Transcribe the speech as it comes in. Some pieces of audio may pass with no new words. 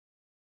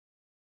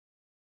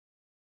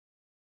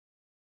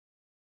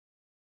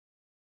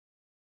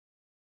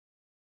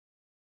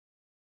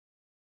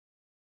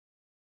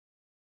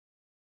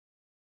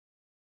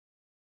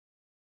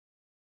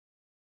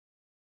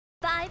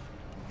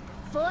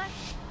4,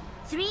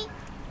 3,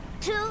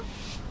 2,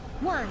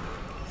 1.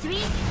 3, 2,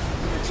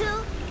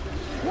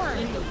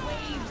 1.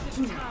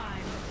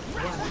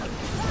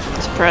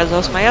 Spread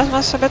those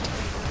miasmas a bit.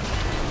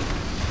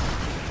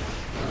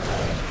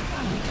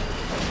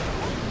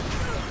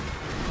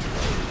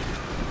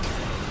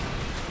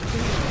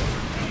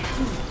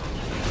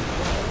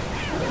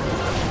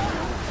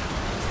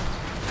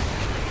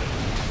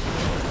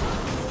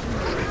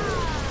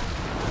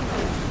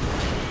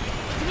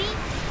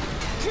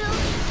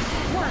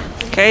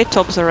 Okay,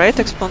 top the right,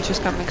 expunge is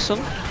coming soon.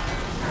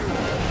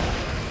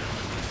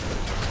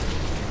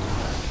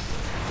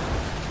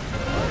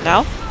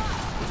 Now.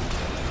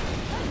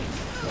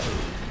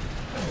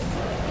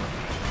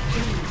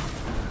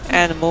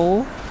 And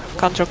move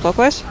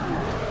counterclockwise.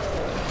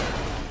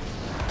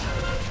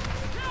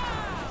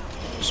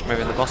 Just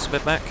moving the boss a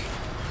bit back.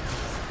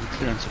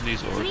 Clearance of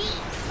these orbs.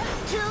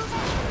 3, 2,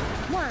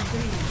 1.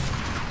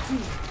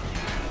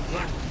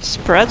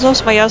 Spread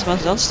those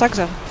miasmas, don't stack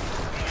them.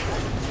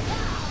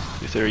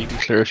 If there, you can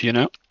clear a few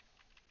now.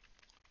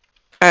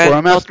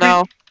 Not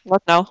now.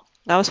 Not now.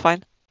 Now it's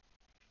fine.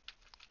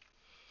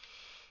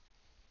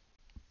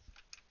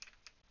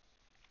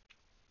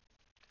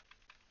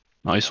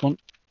 Nice one.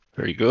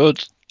 Very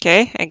good.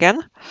 Okay,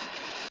 again.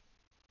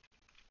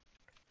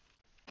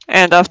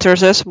 And after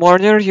this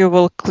mortar, you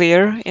will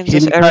clear in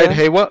this area.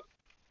 Hey, what?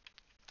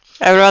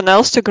 Everyone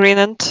else to green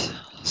and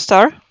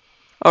star?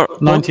 Or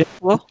 90.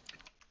 blue?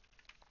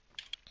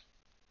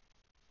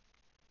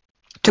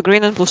 To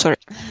green and blue, sorry.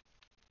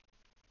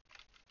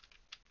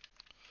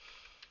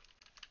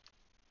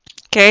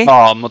 Okay.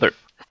 Oh, mother.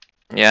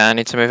 Yeah, I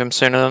need to move him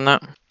sooner than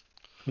that.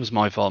 It was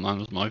my fault, man. It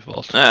was my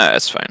fault.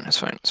 It's fine, it's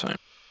fine, it's fine.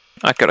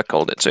 I could have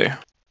called it too.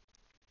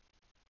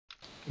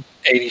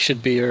 80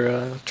 should be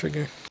your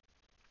trigger.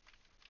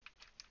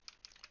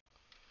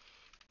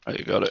 Right,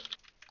 you got it.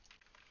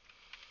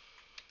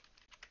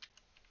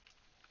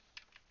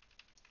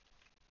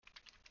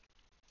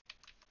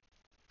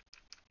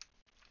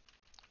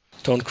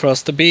 Don't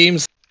cross the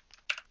beams.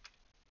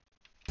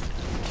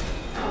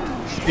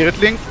 Spirit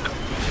Link. 3,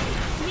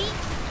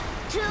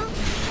 2,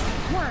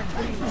 1.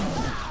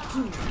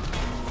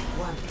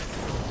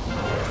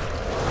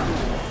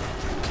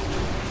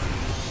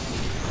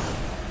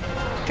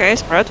 Okay,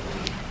 spread.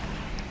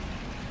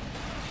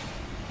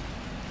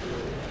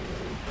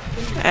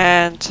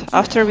 And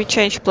after we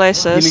change Healing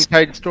places,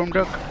 Tide Storm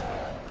Duck.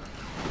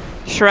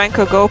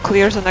 Shranko go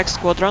clear the next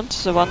quadrant,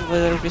 the one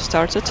where we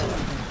started.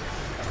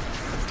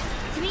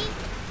 3, 2,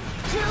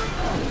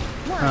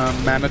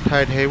 1. Mana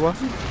Tide Hewa.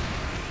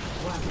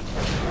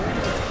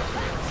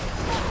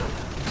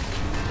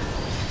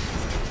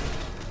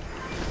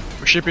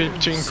 We're shipping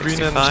between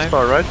green and 65.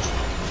 star, right?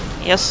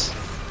 Yes.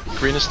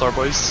 Green and star,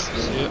 boys.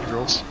 See ya,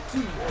 girls.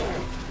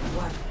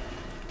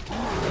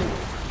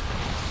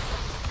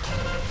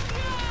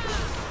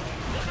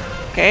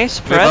 Okay, Move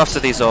spread. after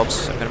these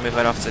orbs. I'm gonna move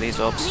right after these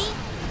orbs.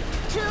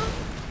 3, 2,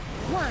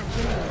 1.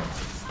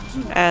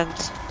 And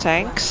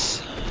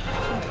tanks.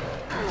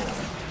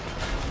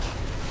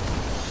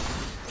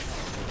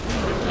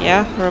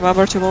 Yeah,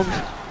 remember to move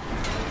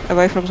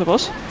away from the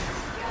boss.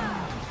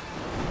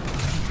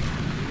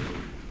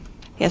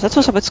 Yeah, that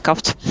was a bit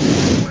scuffed.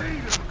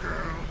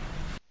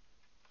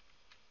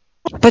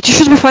 But you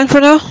should be fine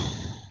for now.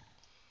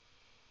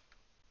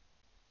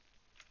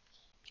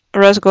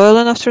 Res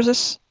Goylin after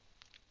this.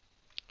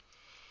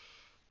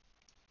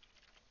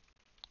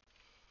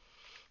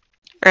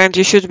 And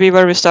you should be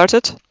where we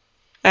started.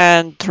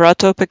 And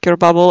Rato, pick your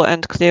bubble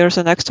and clear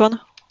the next one.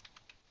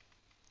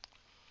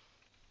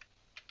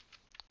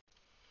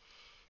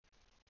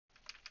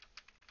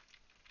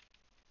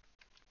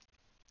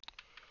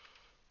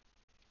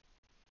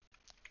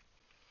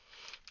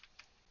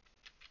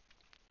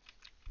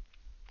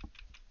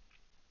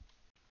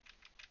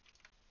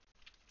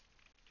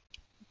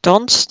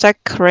 Don't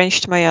stack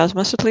ranged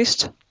miasmas at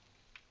least.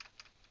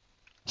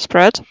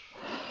 Spread.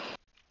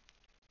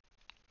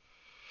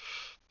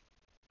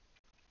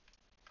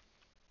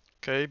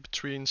 Okay,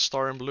 between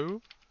star and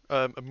blue.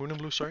 Moon and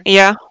blue, sorry.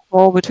 Yeah,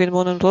 wall between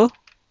moon and blue.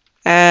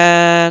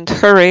 And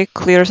hurry,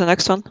 clear the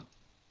next one.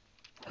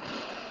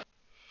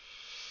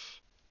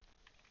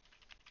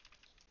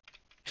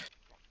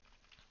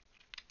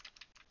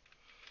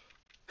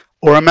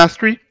 Aura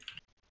Mastery.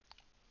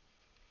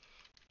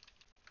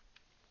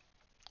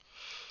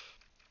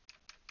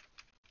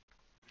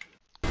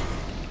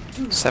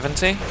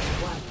 70.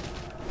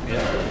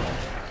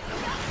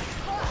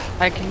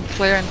 I can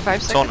clear in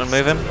 5 seconds. Taunt and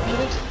move him.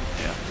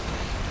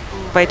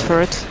 Wait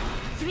for it.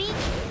 3,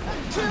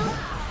 2,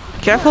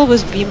 Careful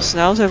with beams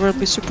now, they will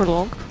be super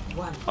long.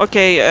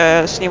 Okay,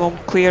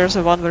 Sneemon clears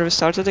the one where we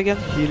started again.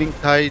 Healing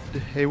Tide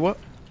Hewa.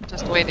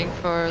 Just waiting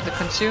for the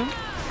consume.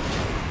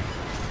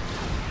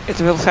 It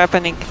will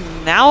happening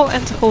now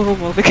and the whole room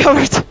will be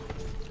covered. 3,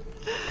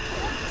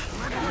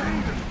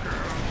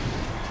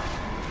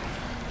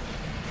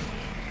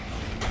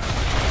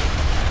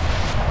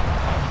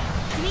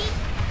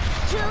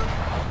 2,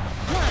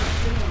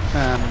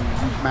 1.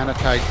 Mana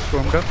Tide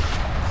Storm Duck.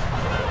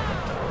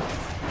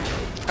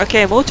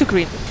 Okay, move to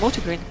green. Move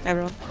to green,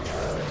 everyone.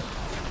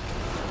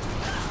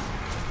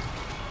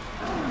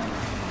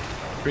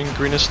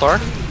 Green is star.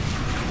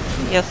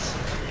 Yes.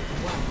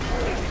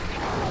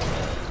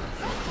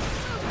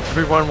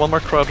 Everyone, one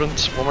more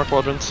quadrant. One more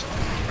quadrant.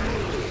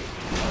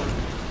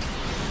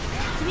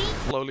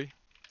 Slowly.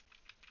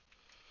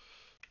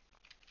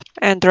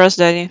 And rest,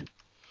 Danny.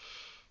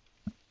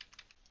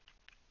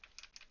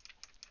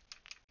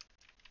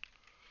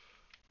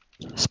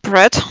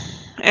 Spread,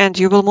 and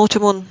you will move to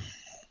moon.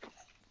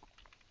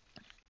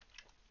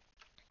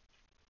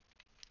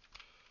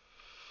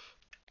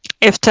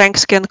 If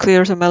tanks can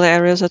clear the melee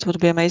areas, that would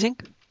be amazing.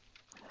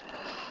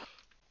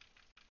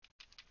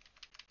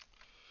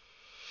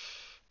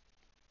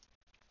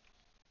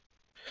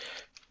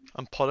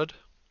 I'm potted.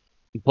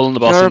 I'm pulling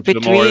the boss You're into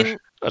between.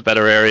 a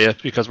better area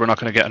because we're not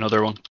going to get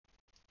another one.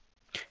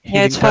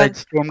 Yeah, it's Healing fine. Tide,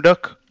 Storm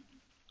Duck.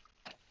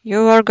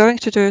 You are going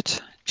to do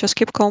it. Just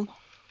keep calm.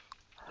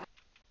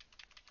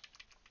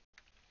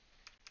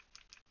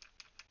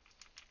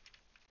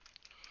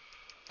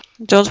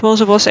 Don't move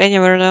the boss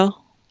anywhere now.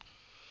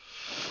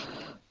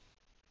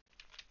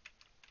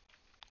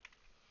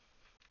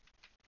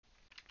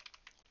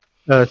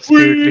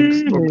 Spirit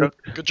Link, Storm Duck.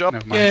 Good job.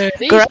 Never mind.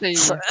 Yeah.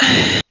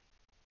 Grats.